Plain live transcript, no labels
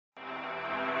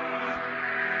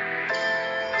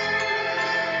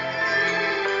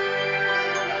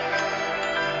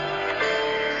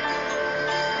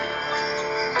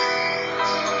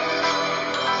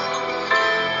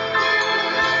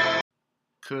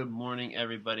Good morning,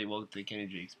 everybody. Welcome to the Kenny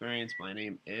G Experience. My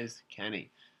name is Kenny.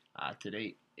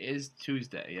 Today is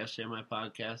Tuesday. Yesterday on my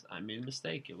podcast, I made a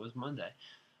mistake. It was Monday.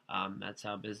 That's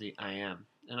how busy I am.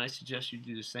 And I suggest you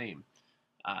do the same.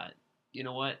 You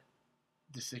know what?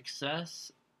 The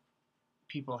success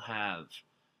people have,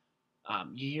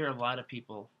 you hear a lot of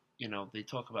people, they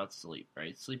talk about sleep,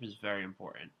 right? Sleep is very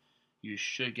important. You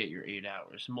should get your 8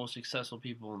 hours. Most successful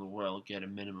people in the world get a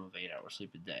minimum of 8 hours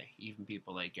sleep a day. Even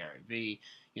people like Gary Vee,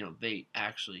 they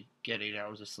actually get 8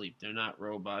 hours of sleep. They're not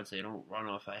robots. They don't run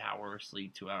off an hour of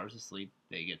sleep, 2 hours of sleep.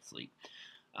 They get sleep.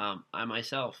 I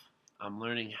myself, I'm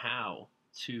learning how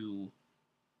to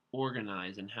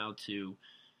organize and how to,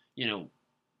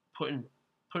 put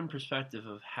in perspective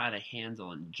of how to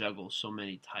handle and juggle so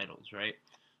many titles, right?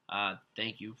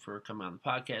 Thank you for coming on the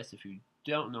podcast. If you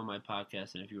don't know my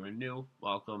podcast, and if you are new,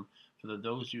 welcome. For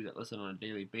those of you that listen on a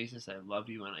daily basis, I love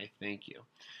you and I thank you.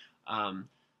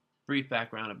 Brief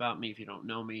background about me: if you don't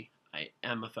know me, I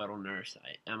am a federal nurse,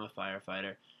 I am a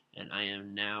firefighter, and I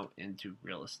am now into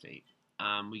real estate.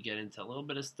 We get into a little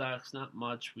bit of stocks, not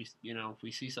much. If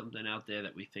we see something out there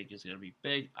that we think is going to be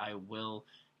big, I will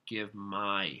give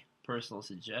my personal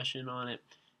suggestion on it,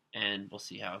 and we'll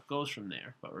see how it goes from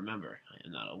there. But remember, I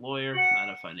am not a lawyer, not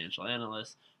a financial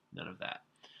analyst, none of that.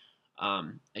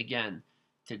 Again,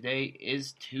 today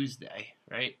is Tuesday,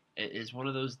 right? It is one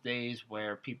of those days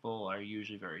where people are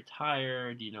usually very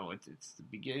tired. It's the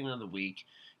beginning of the week.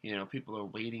 People are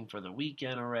waiting for the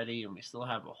weekend already, and we still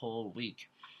have a whole week.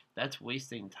 That's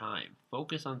wasting time.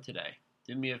 Focus on today.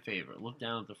 Do me a favor. Look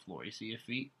down at the floor. You see your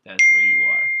feet? That's where you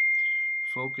are.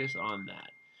 Focus on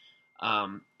that.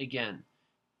 Again,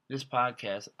 this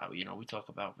podcast, we talk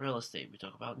about real estate, we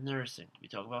talk about nursing, we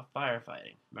talk about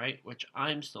firefighting, right? Which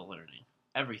I'm still learning.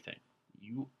 Everything.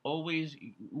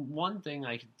 One thing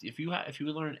if you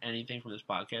learn anything from this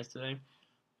podcast today,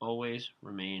 always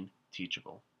remain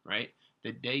teachable, right?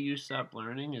 The day you stop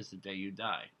learning is the day you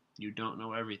die. You don't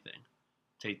know everything.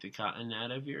 Take the cotton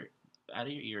out of your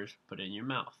ears, put it in your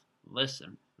mouth.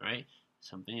 Listen, right?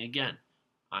 Something again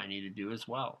I need to do as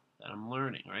well that I'm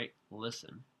learning, right?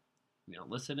 Listen.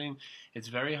 Listening, it's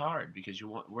very hard because we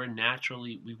want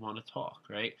to talk,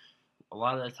 right? A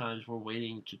lot of the times we're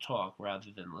waiting to talk rather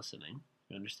than listening.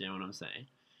 You understand what I'm saying?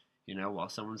 While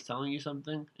someone's telling you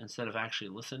something, instead of actually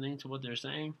listening to what they're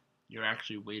saying, you're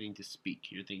actually waiting to speak.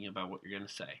 You're thinking about what you're going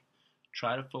to say.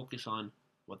 Try to focus on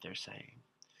what they're saying.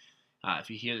 If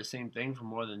you hear the same thing from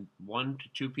more than 1 to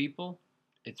 2 people,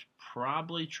 it's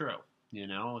probably true,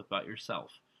 about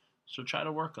yourself. So try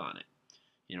to work on it.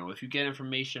 If you get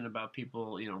information about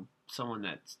people, someone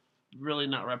that's really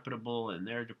not reputable and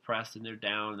they're depressed and they're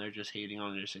down and they're just hating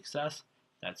on their success,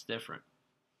 that's different.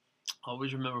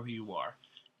 Always remember who you are.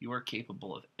 You are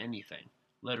capable of anything,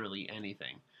 literally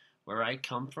anything. Where I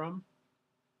come from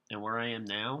and where I am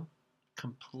now,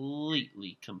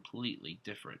 completely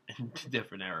different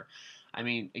era.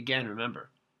 Again, remember,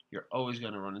 you're always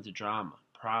going to run into drama,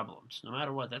 problems, no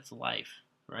matter what. That's life,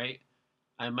 right?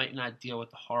 I might not deal with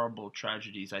the horrible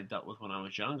tragedies I dealt with when I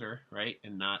was younger, right,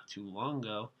 and not too long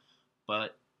ago,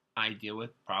 but I deal with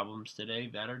problems today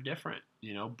that are different,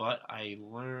 but I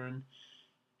learn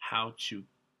how to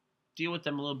deal with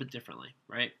them a little bit differently,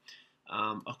 right?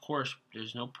 Of course,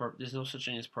 there's no such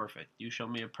thing as perfect. You show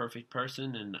me a perfect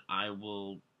person, and I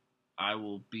will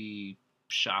be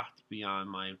shocked beyond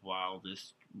my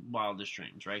wildest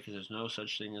dreams, right? Because there's no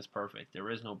such thing as perfect. There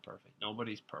is no perfect.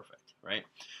 Nobody's perfect, right?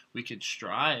 We could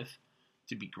strive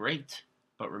to be great,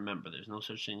 but remember, there's no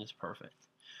such thing as perfect.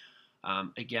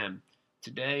 Again,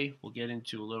 today we'll get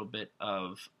into a little bit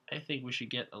of, I think we should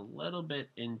get a little bit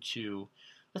into,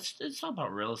 let's talk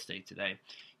about real estate today.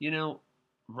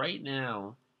 Right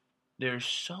now, there's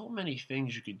so many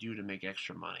things you could do to make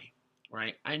extra money,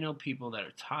 right? I know people that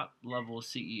are top level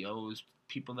CEOs,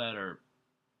 people that are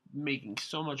making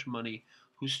so much money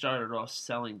who started off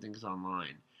selling things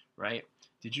online, right?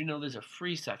 Did you know there's a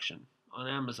free section on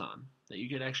Amazon that you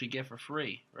could actually get for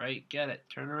free, right? Get it,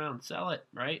 turn around, sell it,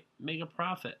 right? Make a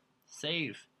profit,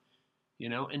 save,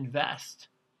 invest.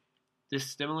 This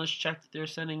stimulus check that they're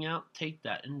sending out, take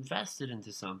that, invest it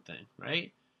into something,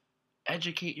 right?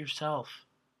 Educate yourself.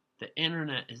 The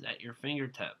internet is at your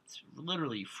fingertips.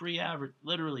 Literally free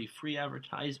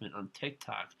advertisement on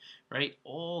TikTok, right?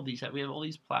 We have all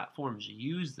these platforms.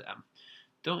 Use them.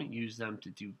 Don't use them to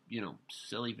do,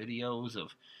 silly videos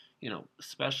of,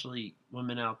 especially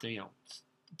women out there,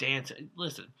 dance.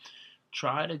 Listen,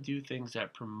 try to do things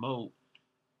that promote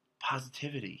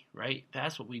positivity, right?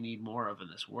 That's what we need more of in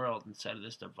this world instead of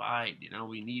this divide.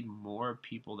 We need more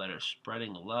people that are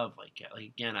spreading love. Like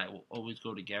again, I will always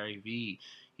go to Gary Vee.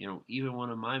 Even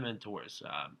one of my mentors,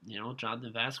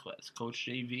 Jonathan Vasquez, Coach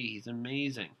JV. He's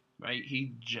amazing, right?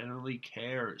 He generally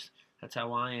cares. That's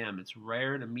how I am. It's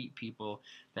rare to meet people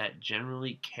that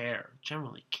generally care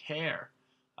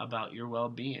about your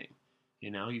well-being.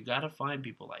 You got to find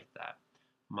people like that.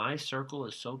 My circle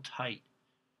is so tight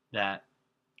that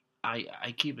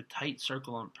I keep a tight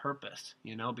circle on purpose,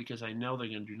 because I know they're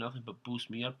going to do nothing but boost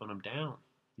me up when I'm down,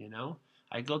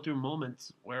 I go through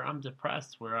moments where I'm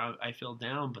depressed, where I feel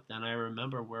down, but then I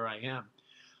remember where I am.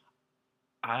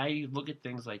 I look at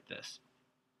things like this.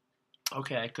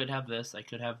 Okay, I could have this, I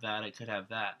could have that, I could have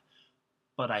that,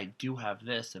 but I do have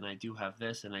this, and I do have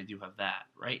this, and I do have that,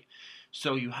 right?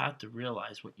 So you have to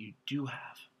realize what you do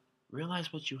have.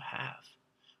 Realize what you have.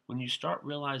 When you start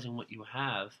realizing what you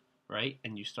have, right,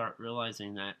 and you start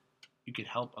realizing that you could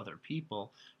help other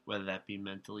people, whether that be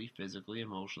mentally, physically,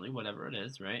 emotionally, whatever it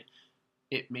is, right,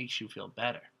 it makes you feel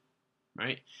better,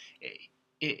 right?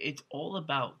 It's all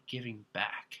about giving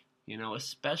back,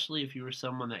 especially if you were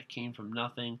someone that came from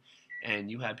nothing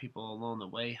and you had people along the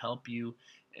way help you,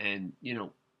 and,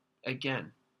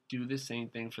 again, do the same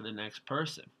thing for the next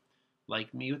person.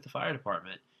 Like me with the fire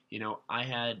department, I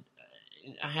had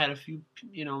a few,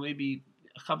 maybe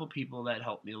a couple people that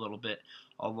helped me a little bit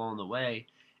along the way.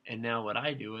 And now what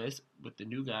I do is, with the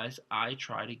new guys, I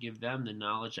try to give them the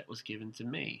knowledge that was given to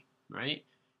me, right?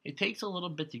 It takes a little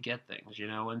bit to get things,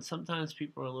 and sometimes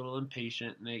people are a little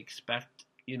impatient and they expect,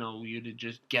 you to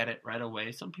just get it right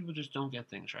away. Some people just don't get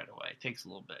things right away. It takes a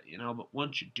little bit, but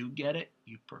once you do get it,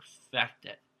 you perfect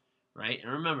it, right?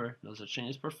 And remember, no such thing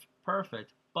as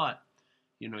perfect, but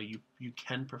you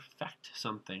can perfect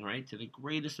something, right, to the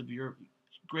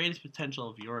greatest potential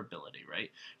of your ability,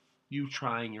 right? You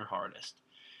trying your hardest.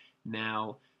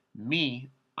 Now, me,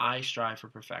 I strive for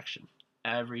perfection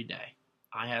every day.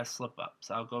 I have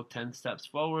slip-ups. I'll go 10 steps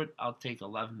forward, I'll take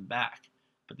 11 back.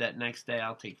 But that next day,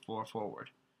 I'll take 4 forward.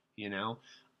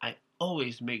 I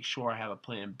always make sure I have a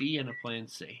plan B and a plan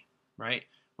C, right?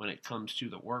 When it comes to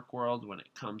the work world, when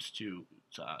it comes to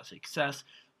success,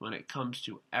 when it comes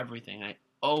to everything, I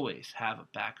always have a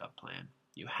backup plan.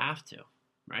 You have to,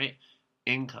 right?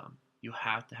 Income. You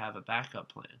have to have a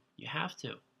backup plan. You have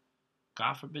to.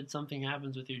 God forbid something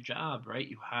happens with your job, right?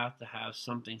 You have to have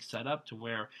something set up to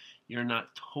where you're not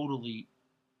totally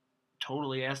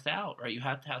asked out, right? You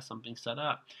have to have something set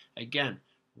up. Again,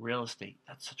 real estate.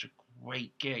 That's such a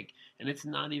great gig. And it's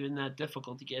not even that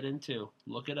difficult to get into.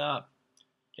 Look it up.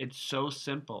 It's so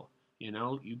simple.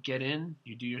 You get in,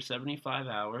 you do your 75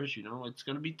 hours. It's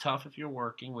going to be tough if you're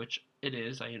working, which it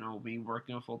is. Me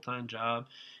working a full-time job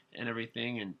and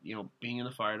everything, and, being in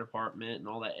the fire department and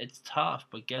all that. It's tough,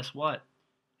 but guess what?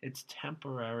 It's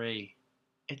temporary.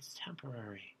 It's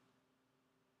temporary.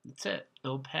 That's it.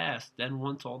 It'll pass. Then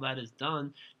once all that is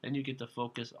done, then you get to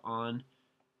focus on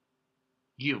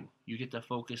you. You get to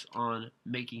focus on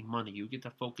making money. You get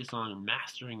to focus on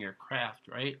mastering your craft,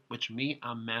 right? Which me,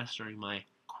 I'm mastering my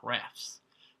crafts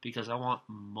because I want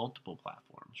multiple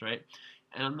platforms, right?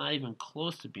 And I'm not even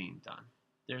close to being done.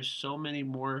 There's so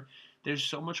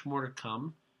much more to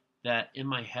come that in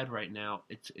my head right now,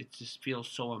 it just feels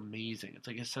so amazing. It's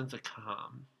like a sense of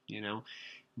calm,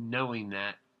 knowing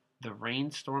that the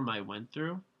rainstorm I went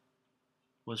through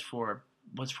was for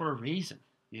a reason.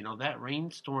 That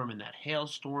rainstorm and that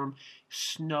hailstorm,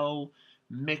 snow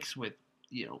mixed with,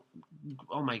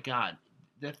 oh my God,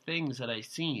 the things that I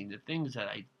seen, the things that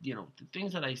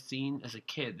I seen as a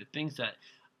kid, the things that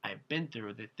I've been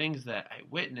through, the things that I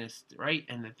witnessed, right,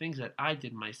 and the things that I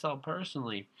did myself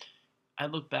personally, I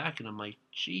look back and I'm like,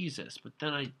 Jesus. But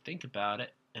then I think about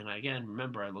it, and again,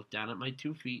 remember, I look down at my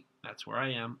 2 feet. That's where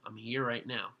I am. I'm here right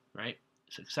now, right?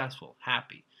 Successful,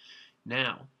 happy.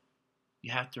 Now,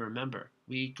 you have to remember,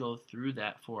 we go through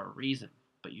that for a reason.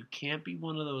 But you can't be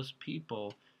one of those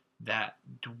people that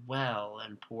dwell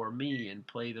and poor me and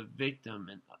play the victim.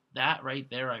 And that right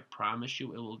there, I promise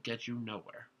you, it will get you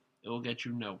nowhere. It will get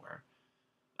you nowhere.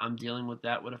 I'm dealing with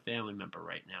that with a family member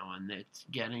right now, and it's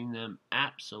getting them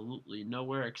absolutely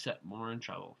nowhere except more in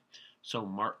trouble. So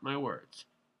mark my words.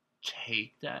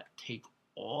 Take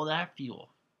all that fuel,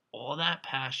 all that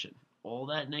passion, all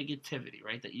that negativity,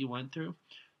 right, that you went through,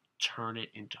 turn it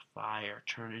into fire,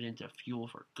 turn it into fuel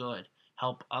for good.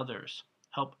 Help others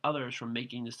from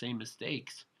making the same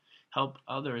mistakes. Help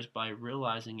others by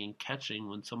realizing and catching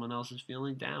when someone else is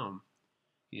feeling down.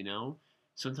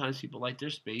 Sometimes people like their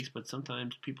space, but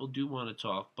sometimes people do want to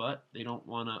talk, but they don't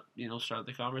want to, start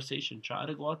the conversation. Try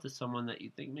to go out to someone that you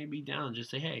think may be down and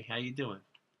just say, hey, how you doing?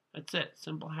 That's it.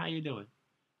 Simple, how you doing?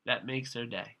 That makes their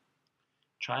day.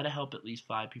 Try to help at least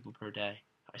 5 people per day.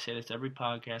 I say this every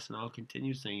podcast, and I'll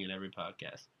continue saying it every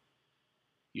podcast.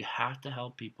 You have to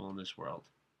help people in this world.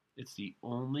 It's the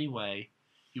only way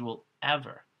you will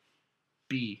ever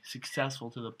be successful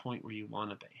to the point where you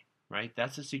want to be, right?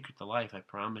 That's the secret to life, I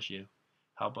promise you.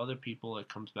 Help other people, it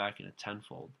comes back in a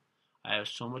tenfold. I have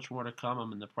so much more to come.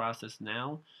 I'm in the process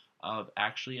now of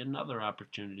actually another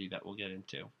opportunity that we'll get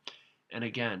into. And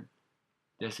again,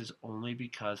 this is only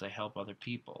because I help other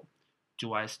people.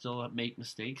 Do I still make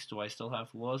mistakes? Do I still have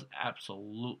flaws?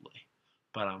 Absolutely.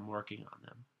 But I'm working on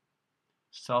them.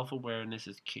 Self-awareness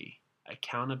is key.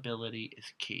 Accountability is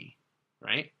key,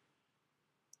 right?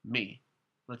 Me.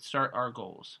 Let's start our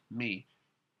goals. Me.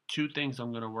 2 things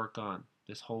I'm going to work on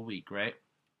this whole week, right?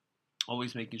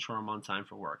 Always making sure I'm on time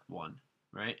for work. 1,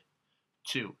 right?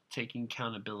 2, taking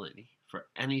accountability for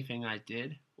anything I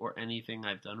did or anything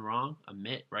I've done wrong.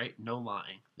 Admit, right? No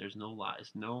lying. There's no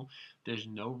lies. There's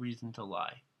no reason to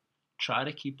lie. Try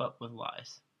to keep up with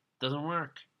lies. Doesn't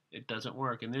work. It doesn't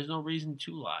work. And there's no reason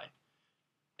to lie,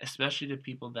 especially to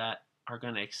people that are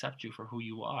going to accept you for who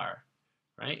you are,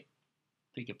 right?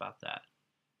 Think about that.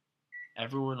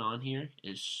 Everyone on here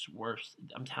is worse.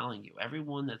 I'm telling you,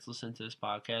 everyone that's listening to this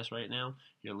podcast right now,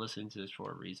 you're listening to this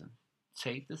for a reason.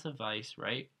 Take this advice,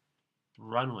 right?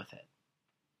 Run with it.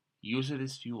 Use it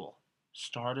as fuel.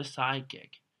 Start a side gig.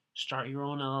 Start your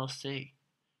own LLC.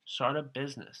 Start a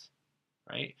business,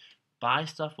 right? Buy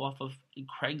stuff off of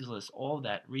Craigslist, all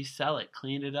that. Resell it,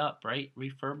 clean it up, right?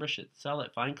 Refurbish it, sell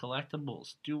it, find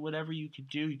collectibles. Do whatever you could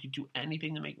do. You could do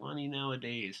anything to make money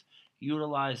nowadays.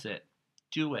 Utilize it.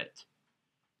 Do it.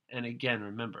 And again,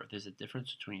 remember, there's a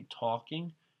difference between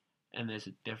talking and there's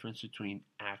a difference between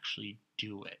actually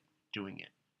doing it.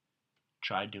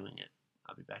 Try doing it.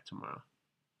 I'll be back tomorrow.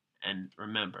 And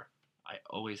remember, I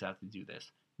always have to do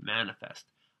this. Manifest.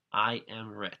 I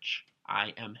am rich.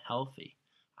 I am healthy.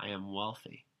 I am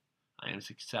wealthy. I am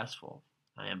successful.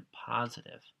 I am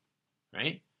positive.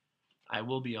 Right? I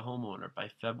will be a homeowner by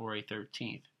February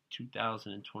 13th,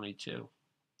 2022.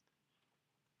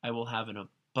 I will have an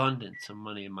abundance of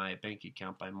money in my bank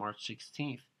account by March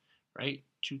 16th, right?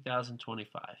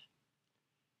 2025.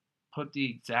 Put the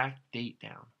exact date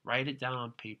down. Write it down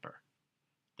on paper.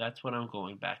 That's what I'm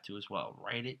going back to as well.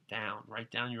 Write it down.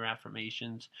 Write down your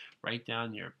affirmations. Write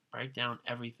down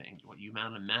everything. What you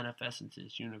manifest into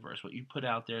this universe. What you put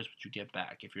out there is what you get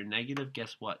back. If you're negative,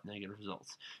 guess what? Negative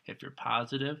results. If you're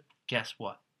positive, guess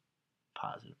what?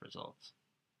 Positive results.